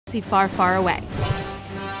galaxy far, far away.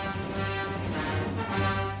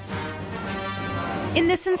 In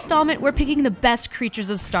this installment, we're picking the best creatures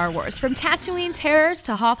of Star Wars, from Tatooine terrors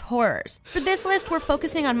to Hoth horrors. For this list, we're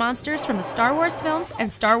focusing on monsters from the Star Wars films and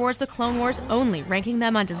Star Wars The Clone Wars only, ranking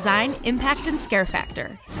them on design, impact, and scare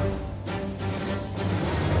factor.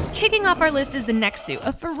 Kicking off our list is the Nexu,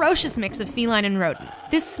 a ferocious mix of feline and rodent.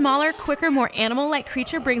 This smaller, quicker, more animal-like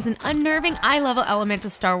creature brings an unnerving eye-level element to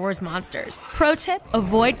Star Wars monsters. Pro tip: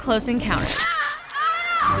 avoid close encounters.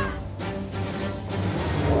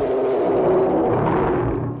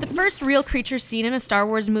 The first real creature seen in a Star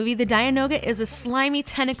Wars movie, the Dianoga is a slimy,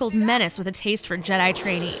 tentacled menace with a taste for Jedi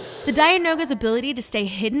trainees. The Dianoga's ability to stay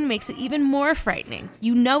hidden makes it even more frightening.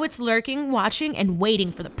 You know it's lurking, watching, and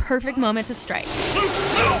waiting for the perfect moment to strike.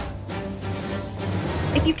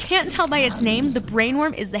 If you can't tell by its name, the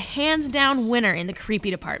brainworm is the hands-down winner in the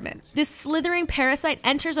creepy department. This slithering parasite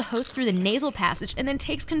enters a host through the nasal passage and then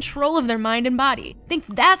takes control of their mind and body. Think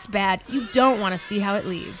that's bad, you don't want to see how it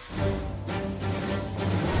leaves.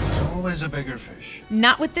 Always a bigger fish.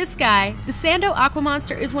 Not with this guy. The Sando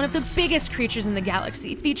Aquamonster is one of the biggest creatures in the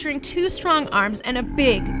galaxy, featuring 2 strong arms and a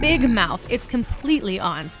big, big mouth. It's completely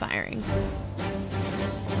awe-inspiring.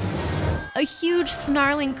 A huge,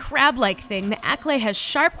 snarling, crab-like thing, the Acklay has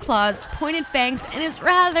sharp claws, pointed fangs, and is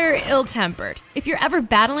rather ill-tempered. If you're ever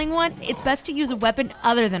battling one, it's best to use a weapon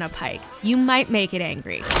other than a pike. You might make it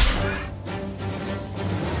angry.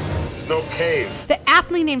 No cave. The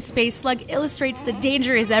aptly named Space Slug illustrates the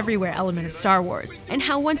danger is everywhere element of Star Wars, and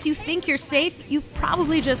how once you think you're safe, you've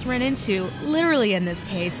probably just run into, literally in this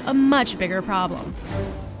case, a much bigger problem.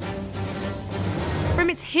 From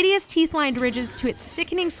its hideous teeth-lined ridges to its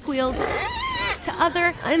sickening squeals to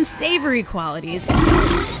other unsavory qualities,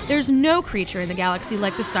 there's no creature in the galaxy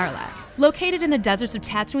like the Sarlacc. Located in the deserts of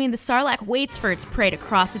Tatooine, the Sarlacc waits for its prey to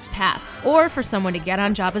cross its path, or for someone to get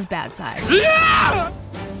on Jabba's bad side.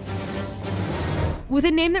 With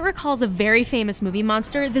a name that recalls a very famous movie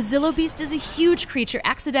monster, the Zillo Beast is a huge creature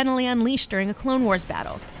accidentally unleashed during a Clone Wars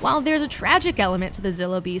battle. While there's a tragic element to the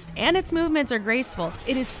Zillo Beast and its movements are graceful,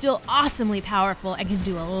 it is still awesomely powerful and can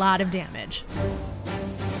do a lot of damage.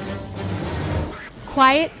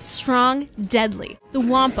 Quiet, strong, deadly. The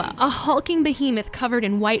Wampa, a hulking behemoth covered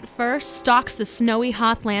in white fur, stalks the snowy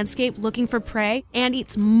Hoth landscape looking for prey and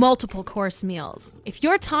eats multiple course meals. If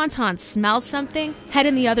your Tauntaun smells something, head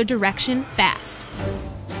in the other direction fast.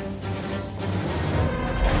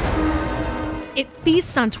 It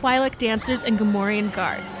feasts on Twi'lek dancers and Gamorrean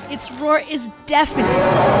guards. Its roar is deafening,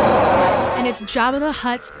 and it's Jabba the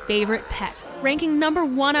Hutt's favorite pet. Ranking number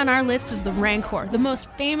 1 on our list is the Rancor, the most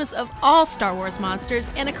famous of all Star Wars monsters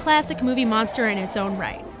and a classic movie monster in its own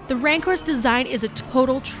right. The Rancor's design is a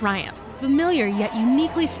total triumph, familiar yet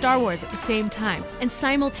uniquely Star Wars at the same time, and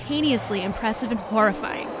simultaneously impressive and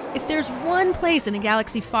horrifying. If there's one place in a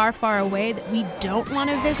galaxy far, far away that we don't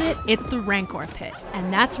want to visit, it's the Rancor pit.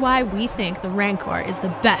 And that's why we think the Rancor is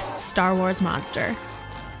the best Star Wars monster.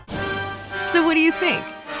 So what do you think?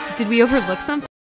 Did we overlook something?